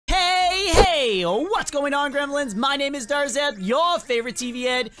Hey, what's going on, Gremlins? My name is Darzeth, your favorite TV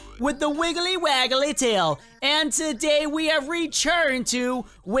head with the wiggly waggly tail. And today we have returned to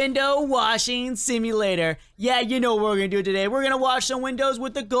Window Washing Simulator. Yeah, you know what we're gonna do today. We're gonna wash some windows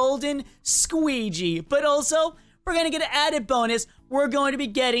with the golden squeegee. But also, we're gonna get an added bonus. We're going to be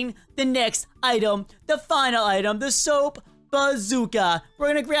getting the next item, the final item, the Soap Bazooka. We're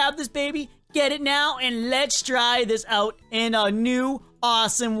gonna grab this baby, get it now, and let's try this out in a new,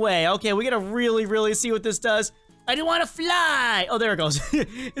 awesome way. Okay, we gotta really see what this does. I do want to fly. Oh, there it goes.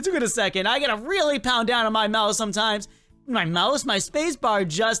 It took it a second. I gotta really pound down on my mouse sometimes. My space bar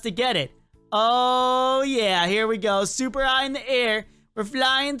just to get it. Oh, yeah, here we go. Super high in the air. We're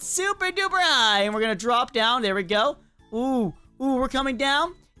flying super duper high, and we're gonna drop down. There we go. Ooh, we're coming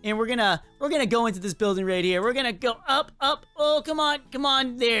down. And we're gonna go into this building right here. We're gonna go up. Oh, come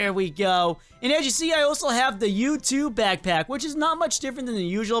on. There we go. And as you see, I also have the U2 backpack, which is not much different than the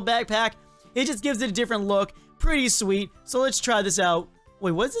usual backpack. It just gives it a different look. Pretty sweet. So let's try this out.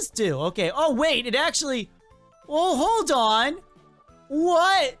 Wait, what does this do? Okay. Oh, wait, it actually... Oh, hold on.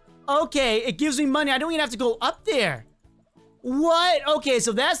 What? Okay, it gives me money. I don't even have to go up there. What? Okay,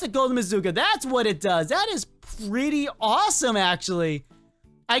 so that's the golden bazooka. That's what it does. That is pretty awesome, actually.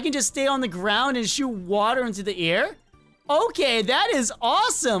 I can just stay on the ground and shoot water into the air? Okay, that is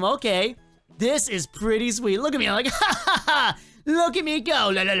awesome. Okay, this is pretty sweet. Look at me, I'm like, ha ha ha! Look at me go!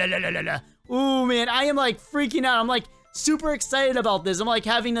 La la la la la la. Ooh, man, I am like freaking out. I'm like super excited about this. I'm like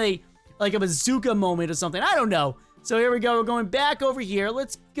having a bazooka moment or something. I don't know. So here we go. We're going back over here.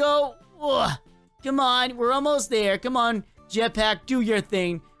 Let's go. Ugh. Come on, we're almost there. Come on, jetpack, do your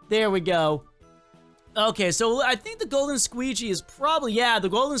thing. There we go. Okay, so I think the golden squeegee is probably, yeah, the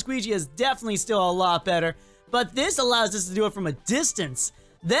golden squeegee is definitely still a lot better. But this allows us to do it from a distance.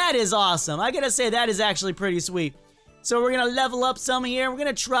 That is awesome. I gotta say, that is actually pretty sweet. So we're gonna level up some here. We're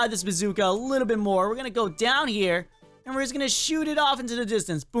gonna try this bazooka a little bit more. We're gonna go down here, and we're just gonna shoot it off into the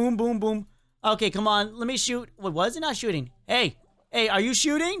distance. Boom, boom, boom. Okay, come on, let me shoot. Wait, was it not shooting? Hey, are you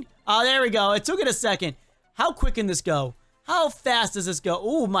shooting? Oh, there we go. It took it a second. How quick can this go? How fast does this go?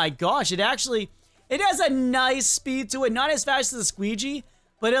 Oh my gosh, it has a nice speed to it. Not as fast as the squeegee,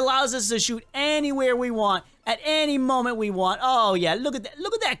 but it allows us to shoot anywhere we want, at any moment we want. Oh yeah, look at that.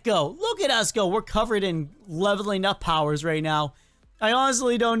 Look at that go. Look at us go. We're covered in leveling up powers right now. I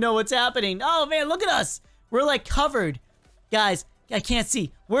honestly don't know what's happening. Oh man, look at us. We're like covered. Guys, I can't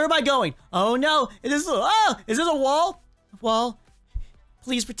see. Where am I going? Oh no. Is this a wall? Wall?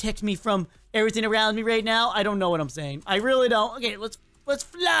 Please protect me from everything around me right now. I don't know what I'm saying. I really don't. Okay, let's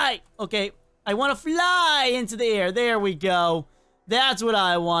fly. Okay. I want to fly into the air. There we go. That's what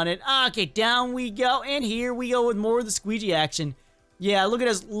I wanted. Okay, down we go. And here we go with more of the squeegee action. Yeah, look at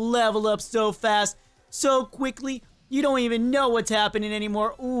us level up so fast, so quickly. You don't even know what's happening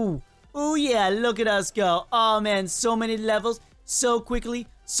anymore. Ooh, yeah, look at us go. Oh, man, so many levels, so quickly,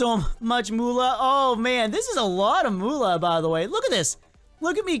 so much moolah. Oh, man, this is a lot of moolah, by the way. Look at this.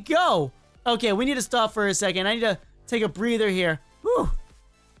 Look at me go. Okay, we need to stop for a second. I need to take a breather here. Whew.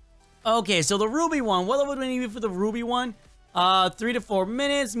 Okay, so the ruby one. What would we need for the ruby one? 3 to 4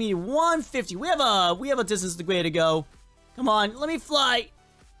 minutes. Me 150. We have a distance way to go. Come on, let me fly.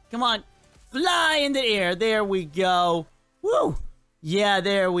 Come on, fly in the air. There we go. Woo! Yeah,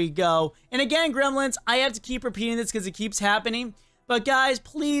 there we go. And again, Gremlins, I have to keep repeating this because it keeps happening. But guys,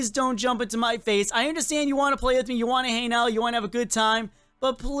 please don't jump into my face. I understand you want to play with me, you want to hang out, you want to have a good time.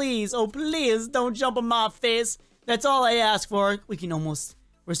 But please, oh please, don't jump in my face. That's all I ask for.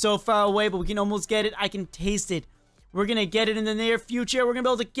 We're so far away, but we can almost get it. I can taste it. We're gonna get it in the near future. We're gonna be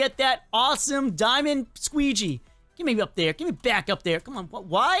able to get that awesome diamond squeegee. Get me up there. Get me back up there. Come on.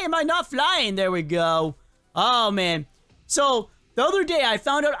 Why am I not flying? There we go. Oh, man. So, the other day, I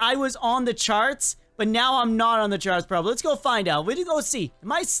found out I was on the charts, but now I'm not on the charts, probably. Let's go find out. Let's go see.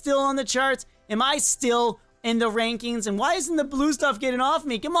 Am I still on the charts? Am I still in the rankings? And why isn't the blue stuff getting off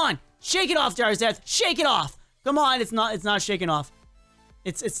me? Come on. Shake it off, Darzeth. Shake it off. Come on. It's not shaking off.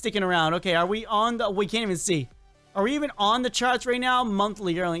 It's sticking around. Okay, are we on the... We can't even see. Are we even on the charts right now?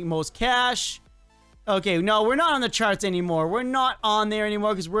 Monthly earning most cash. Okay, no, we're not on the charts anymore. We're not on there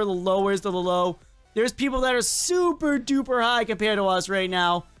anymore because we're the lowest of the low. There's people that are super duper high compared to us right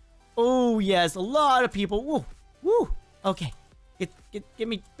now. Oh, yes, a lot of people. Woo, woo. Okay, get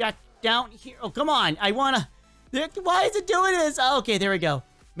me back down here. Oh, come on. I want to... Why is it doing this? Oh, okay, there we go.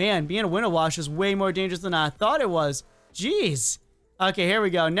 Man, being a window wash is way more dangerous than I thought it was. Jeez. Okay, here we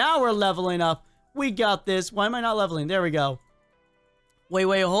go. Now we're leveling up. We got this. Why am I not leveling? There we go.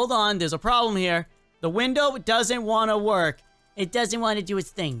 Wait, hold on. There's a problem here. The window doesn't want to work. It doesn't want to do its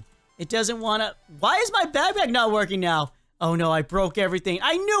thing. It doesn't want to... Why is my backpack not working now? Oh no, I broke everything.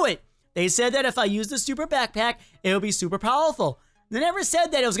 I knew it! They said that if I use the super backpack, it'll be super powerful. They never said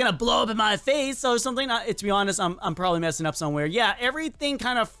that it was gonna blow up in my face or something. To be honest, I'm probably messing up somewhere. Yeah, everything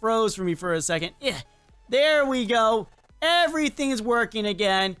kind of froze for me for a second. Yeah, there we go. Everything's working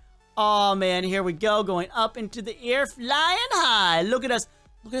again. Oh man, here we go, going up into the air, flying high. Look at us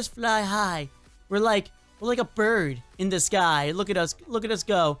fly high. We're like a bird in the sky. Look at us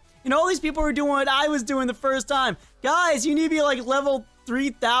go. And all these people are doing what I was doing the first time. Guys, you need to be like level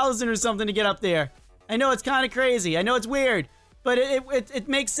 3,000 or something to get up there. I know it's kind of crazy. I know it's weird, but it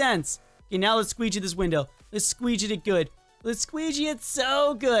makes sense. Okay, now let's squeegee this window. Let's squeegee it good. Let's squeegee it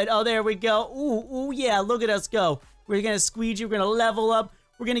so good. Oh, there we go. Ooh, yeah, look at us go. We're gonna squeegee, we're gonna level up.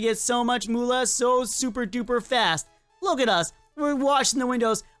 We're gonna get so much moolah so super duper fast. Look at us. We're washing the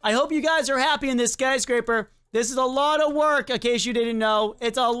windows. I hope you guys are happy in this skyscraper. This is a lot of work, in case you didn't know.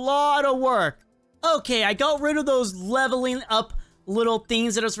 It's a lot of work. Okay, I got rid of those leveling up little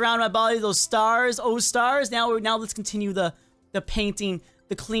things that are surrounding my body, those stars, stars. Now let's continue the painting,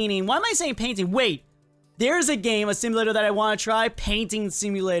 the cleaning. Why am I saying painting? Wait, there's a game, a simulator that I want to try, Painting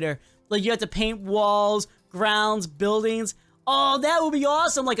Simulator. Like you have to paint walls, grounds, buildings. Oh, that would be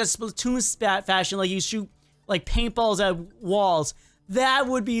awesome, like a Splatoon fashion, like you shoot like paintballs at walls. That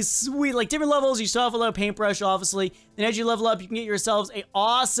would be sweet. Like different levels, you start off with a paintbrush, obviously. Then as you level up, you can get yourselves a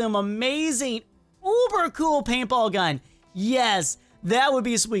awesome, amazing, uber cool paintball gun. Yes, that would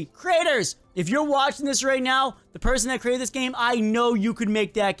be sweet. Creators, if you're watching this right now, the person that created this game, I know you could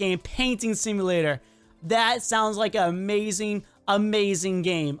make that game, Painting Simulator. That sounds like an amazing, amazing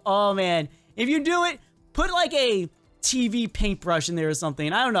game. Oh man, if you do it, put like a TV paintbrush in there or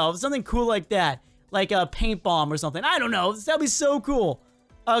something. I don't know, something cool like that. Like a paint bomb or something. I don't know. That'd be so cool.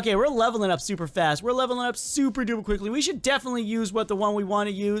 Okay, we're leveling up super fast. We're leveling up super duper quickly. We should definitely use the one we want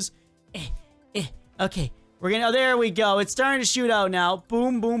to use. Okay, we're gonna, oh, there we go. It's starting to shoot out now.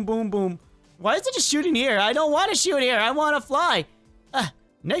 Boom, boom, boom, boom. Why is it just shooting here? I don't want to shoot here. I want to fly.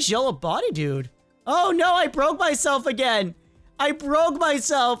 Nice yellow body, dude. Oh no, I broke myself again. I broke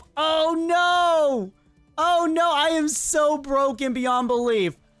myself. Oh no. Oh no, I am so broken beyond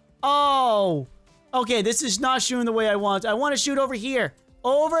belief. Oh. Okay, this is not shooting the way I want. I want to shoot over here.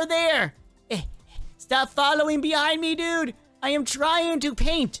 Over there. Stop following behind me, dude. I am trying to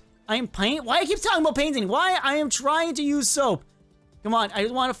paint. I am paint. Why I keep talking about painting? Why? I am trying to use soap. Come on, I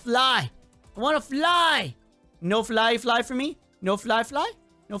just want to fly. I want to fly. No fly for me. No fly.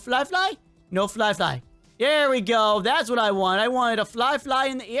 No fly. No fly. There we go. That's what I want. I wanted to fly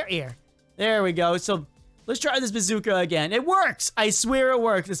in the air. There we go. So let's try this bazooka again. It works. I swear it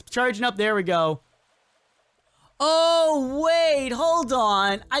works. It's charging up. There we go. Oh, wait, hold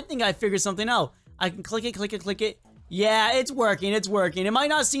on. I think I figured something out. I can click it. Yeah, it's working. It might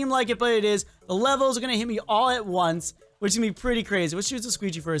not seem like it, but it is. The levels are going to hit me all at once, which is going to be pretty crazy. Let's use the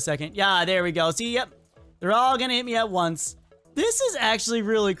squeegee for a second. Yeah, there we go. See, yep. They're all going to hit me at once. This is actually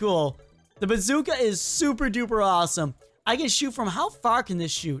really cool. The bazooka is super duper awesome. I can shoot from, how far can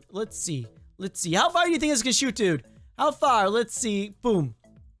this shoot? Let's see. How far do you think this can shoot, dude? How far? Let's see. Boom.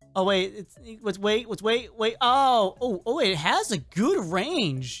 Oh, wait, wait. Oh, it has a good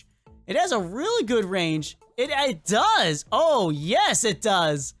range. It has a really good range. It does. Oh, yes, it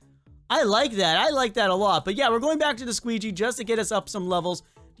does. I like that. I like that a lot. But yeah, we're going back to the squeegee just to get us up some levels,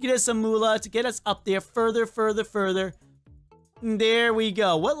 to get us some moolah, to get us up there further. And there we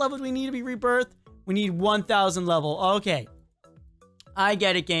go. What level do we need to be rebirthed? We need 1,000 level. Okay. I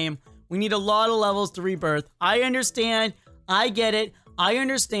get it, game. We need a lot of levels to rebirth. I understand. I get it. I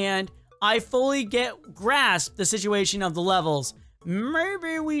understand. I fully grasp the situation of the levels.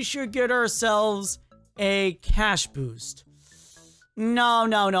 Maybe we should get ourselves a cash boost. No.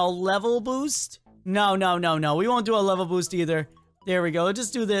 Level boost? No. We won't do a level boost either. There we go. Let's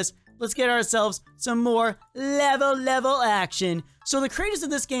just do this. Let's get ourselves some more level action. So the creators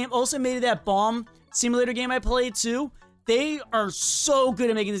of this game also made that bomb simulator game I played too. They are so good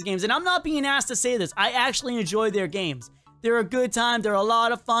at making these games. And I'm not being asked to say this. I actually enjoy their games. They're a good time. They're a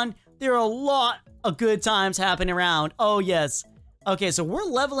lot of fun. There are a lot of good times happening around. Oh, yes. Okay, so we're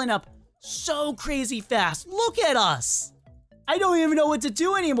leveling up so crazy fast. Look at us. I don't even know what to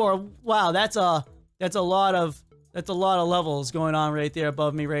do anymore. Wow, that's a lot of levels going on right there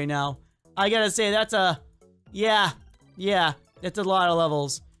above me right now. I gotta say, that's a lot of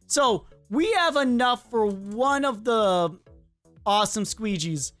levels. So we have enough for one of the awesome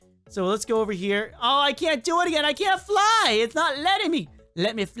squeegees. So let's go over here. Oh, I can't do it again. I can't fly. It's not letting me.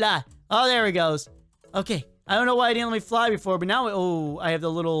 Let me fly. Oh, there it goes. Okay. I don't know why I didn't let me fly before, but now, oh, I have the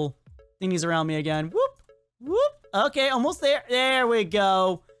little thingies around me again. Whoop. Okay, almost there. There we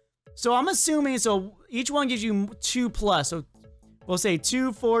go. So I'm assuming, so each one gives you 2+. So We'll say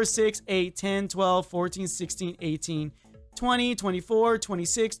 2, 4, 6, 8, 10, 12, 14, 16, 18, 20, 24,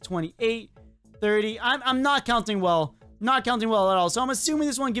 26, 28, 30. I'm not counting well. Not counting well at all. So I'm assuming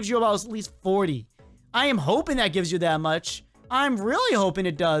this one gives you about at least 40. I am hoping that gives you that much. I'm really hoping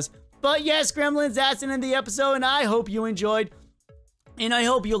it does. But yes, Gremlins, that's the end of the episode, and I hope you enjoyed. And I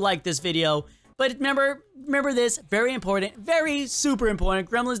hope you liked this video. But remember this, very important, very super important.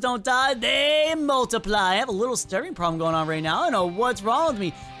 Gremlins don't die, they multiply. I have a little stirring problem going on right now. I don't know what's wrong with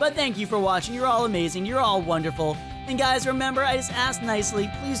me. But thank you for watching. You're all amazing. You're all wonderful. And guys, remember, I just asked nicely,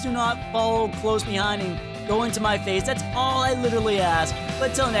 please do not follow close behind and go into my face. That's all I literally ask.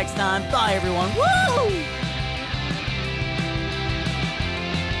 But till next time, bye everyone. Woo!